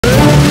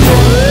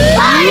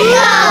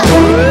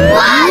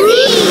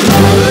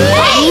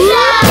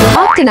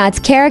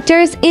Octonauts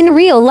characters in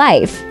real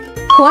life.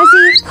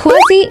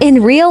 Quasi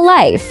in real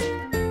life.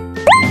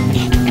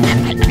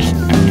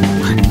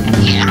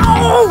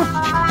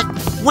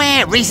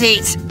 Where is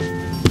it?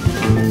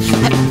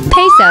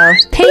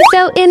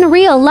 Peso in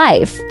real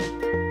life.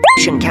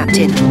 Ocean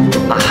Captain,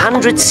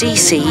 100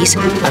 cc's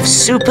of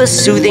super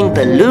soothing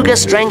beluga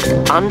strength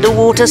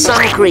underwater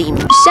sun cream.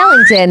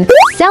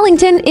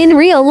 Shellington in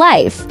real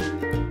life.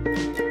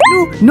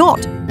 No,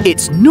 not.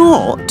 It's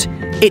not.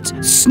 It's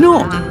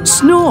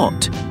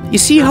snort. You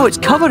see how it's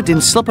covered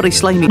in slippery,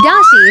 slimy...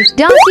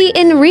 Dashi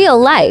in real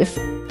life.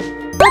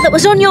 Oh, that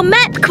was on your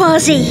map,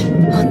 Quasi.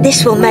 Oh,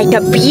 this will make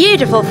a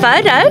beautiful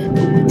photo.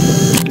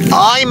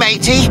 Aye,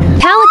 matey.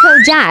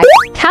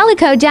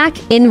 Calico Jack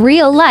in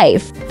real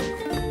life.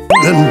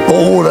 And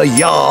ball of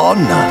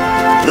yarn.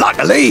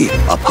 Luckily,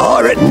 a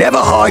pirate never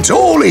hides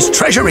all his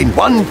treasure in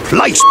one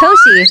place.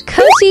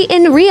 Koshi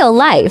in real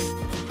life.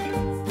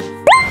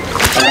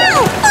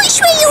 Oh, which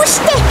way you were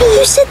stepping?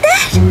 You said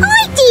that?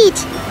 I did.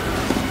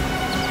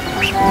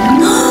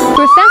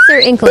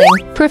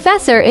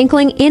 Professor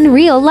Inkling in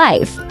real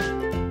life.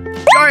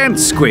 Giant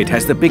squid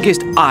has the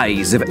biggest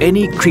eyes of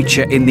any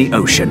creature in the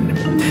ocean.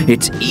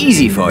 It's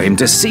easy for him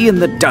to see in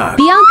the dark.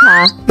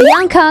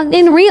 Bianca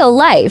in real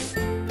life.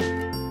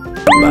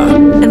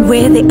 And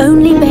we're the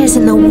only bears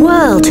in the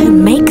world who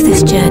make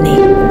this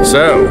journey.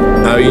 So,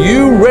 are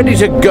you ready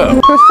to go?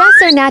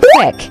 Professor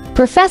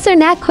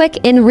Nat Quick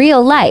in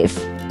real life.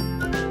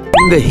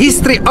 In the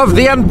history of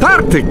the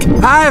Antarctic,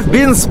 I've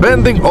been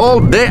spending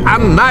all day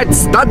and night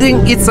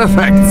studying its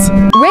effects.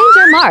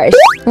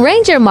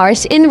 Ranger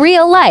Marsh in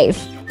real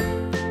life.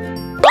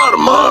 About a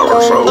mile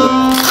or so.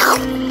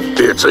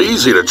 It's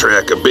easy to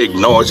track a big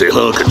noisy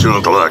hunk of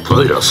junk like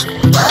this.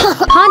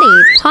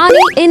 Pawnee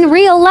in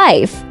real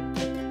life.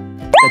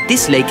 But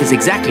this lake is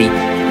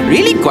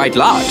really quite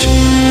large.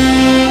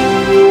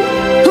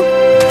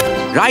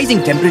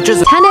 Rising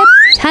temperatures...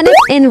 Tanip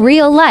in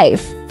real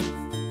life.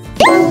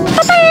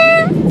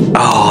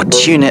 Oh,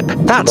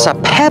 Tunip, that's a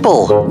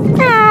pebble.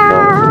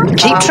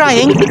 Keep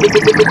trying.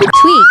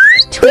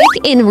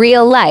 Tweak in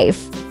real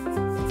life.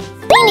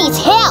 We need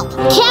help!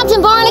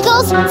 Captain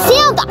Barnacles,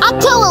 sound the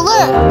Octo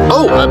alert!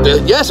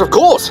 Oh, yes, of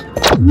course.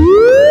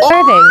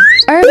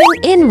 Irving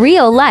in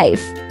real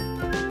life.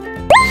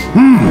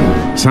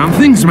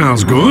 Something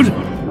smells good.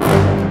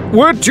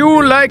 Would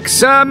you like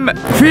some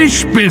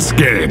fish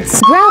biscuits?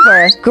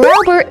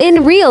 Growler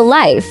in real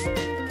life.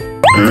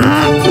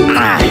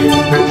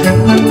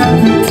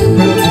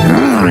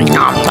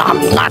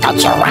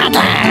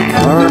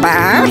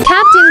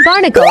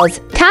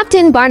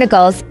 Captain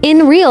Barnacles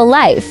in real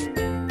life.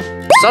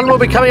 Sun will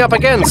be coming up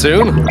again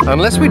soon.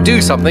 Unless we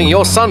do something,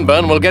 your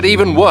sunburn will get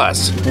even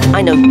worse.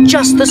 I know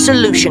just the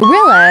solution.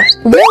 Rilla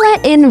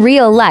in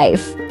real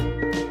life.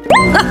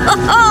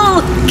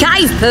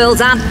 Cave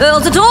pearls aren't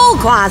pearls at all,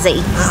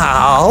 Quasi.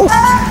 Oh.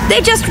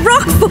 They're just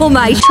rock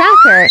formation.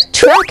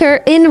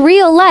 Tracker in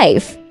real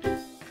life.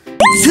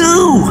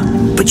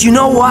 Two! But you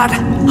know what?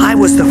 I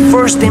was the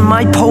first in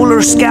my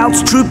Polar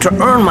Scouts troop to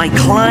earn my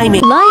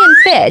climbing.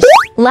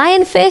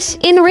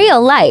 Lionfish in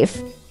real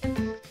life.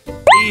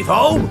 Leave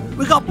home.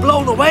 We got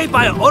blown away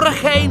by a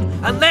hurricane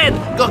and then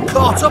got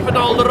caught up in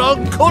all the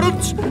wrong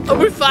currents and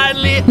we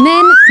finally...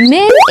 Men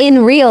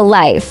in real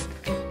life.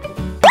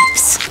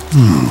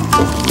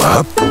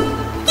 Map?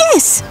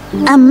 Yes,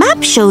 a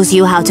map shows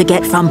you how to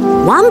get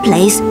from one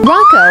place...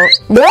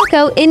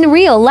 Rocco in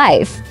real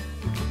life.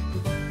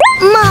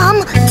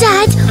 Mum,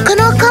 Dad, can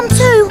I come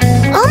too?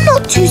 I'm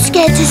not too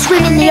scared to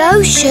swim in the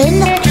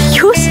ocean.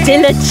 You're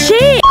still a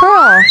chick.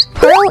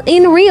 Pearl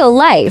in real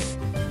life.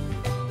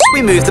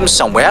 We move them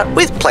somewhere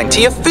with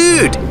plenty of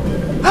food.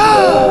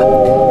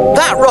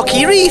 That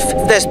rocky reef,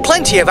 there's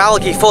plenty of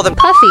algae for them.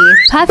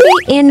 Puffy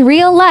in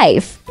real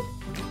life.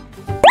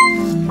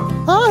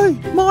 Oh,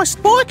 my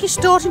spike is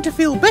starting to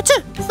feel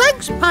better.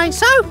 Thanks,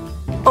 Peso.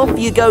 Off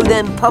you go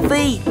then,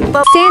 Puffy.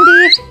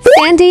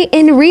 Sandy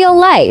in real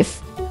life.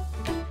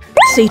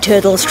 Sea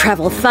turtles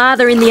travel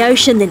farther in the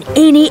ocean than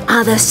any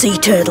other sea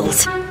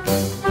turtles.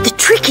 The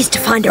trick is to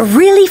find a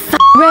really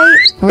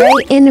Ray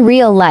in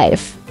real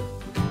life.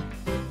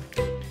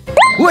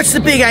 What's the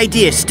big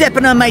idea,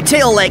 stepping on my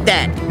tail like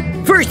that?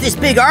 First this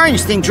big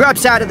orange thing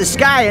drops out of the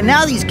sky and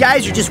now these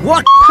guys are just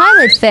walking...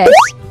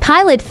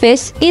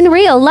 Pilotfish in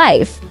real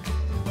life.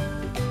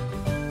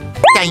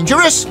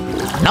 Dangerous?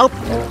 Nope.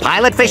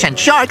 Pilotfish and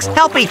sharks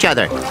help each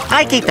other.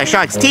 I keep the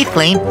shark's teeth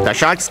clean. The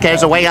shark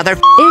scares away other...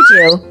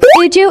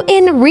 Uju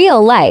in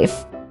real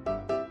life.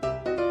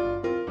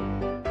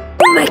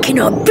 We're making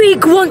a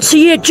big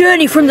once-a-year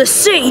journey from the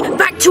sea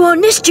back to our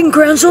nesting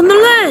grounds on the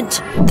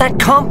land. That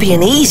can't be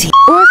an easy...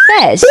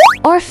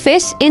 Or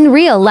fish in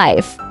real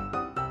life.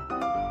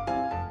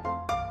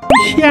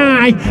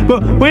 Shy,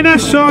 but when I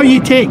saw you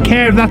take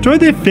care of that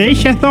other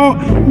fish, I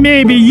thought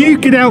maybe you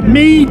could help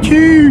me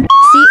too.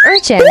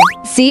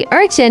 Sea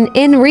urchin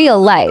in real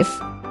life.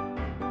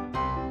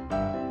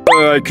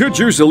 I could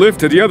use a lift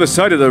to the other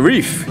side of the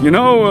reef. You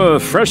know, a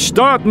fresh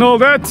start and all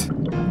that.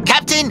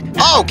 Captain,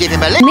 I'll give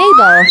him a lift.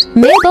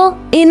 Mabel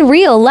in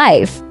real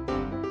life.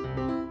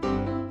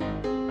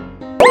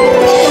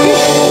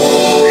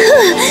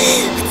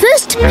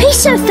 First,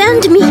 Piso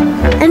found me,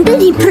 and then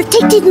he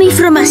protected me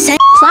from a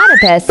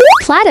Platypus.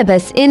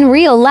 Platypus in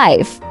real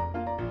life.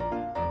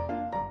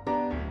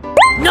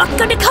 Not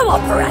gonna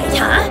cooperate,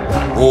 huh?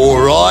 All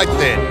right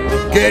then.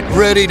 Get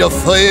ready to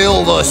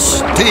feel the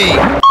steam.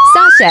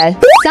 Sasha.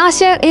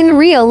 Sasha in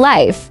real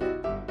life.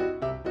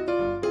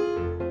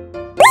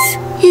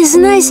 It's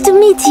nice to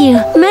meet you.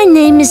 My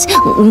name is...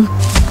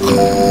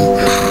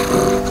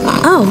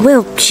 Oh,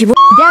 well, she...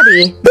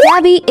 Debbie.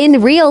 Debbie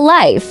in real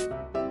life.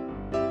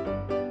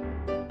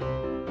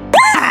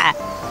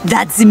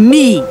 That's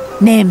me.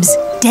 Name's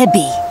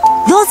Debbie.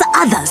 Those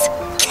others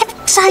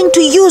kept trying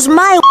to use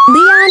my...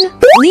 Leon.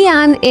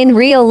 Leon in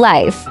real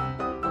life.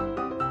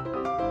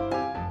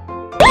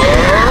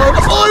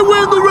 I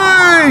win the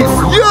race!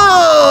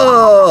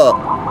 Yeah!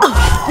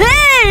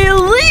 Hey,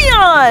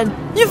 Leon!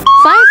 You...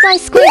 Firefly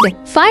Squid.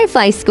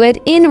 Firefly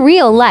Squid in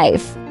real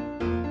life.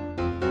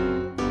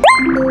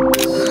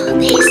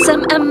 There's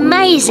some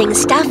amazing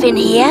stuff in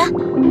here.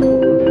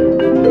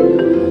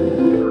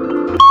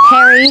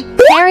 Harry.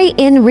 Harry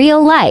in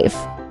real life.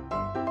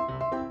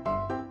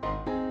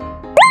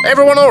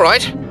 Everyone all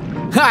right?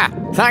 Ha!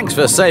 Thanks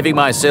for saving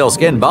my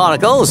sealskin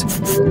barnacles.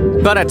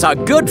 But it's a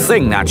good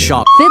thing that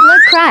shot. Fiddler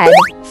Crab.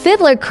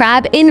 Fiddler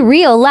Crab in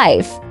real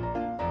life.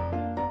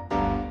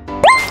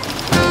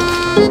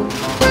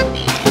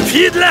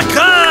 Fiddler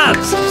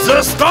crabs!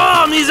 The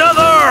storm is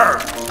over!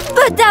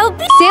 But they'll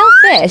be...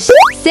 Sailfish.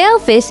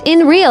 Sailfish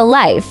in real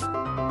life.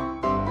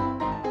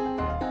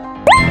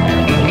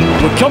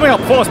 We're coming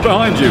up fast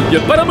behind you.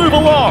 You'd better move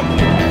along.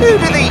 Who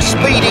do these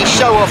speedy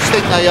show-offs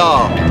think they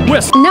are?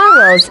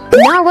 Narwhals.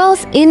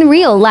 Narwhals in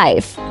real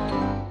life.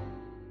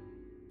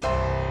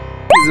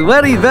 He's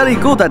very, very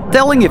good at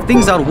telling if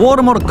things are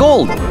warm or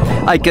cold.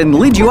 I can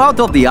lead you out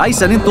of the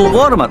ice and into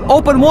warmer,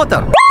 open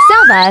water.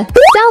 Selva.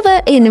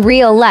 Selva in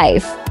real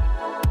life.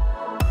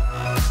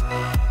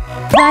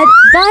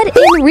 Bud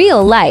in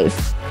real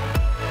life.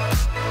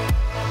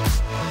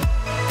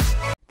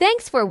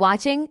 Thanks for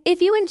watching.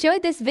 If you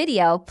enjoyed this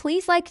video,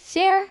 please like,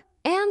 share,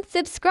 and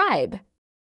subscribe.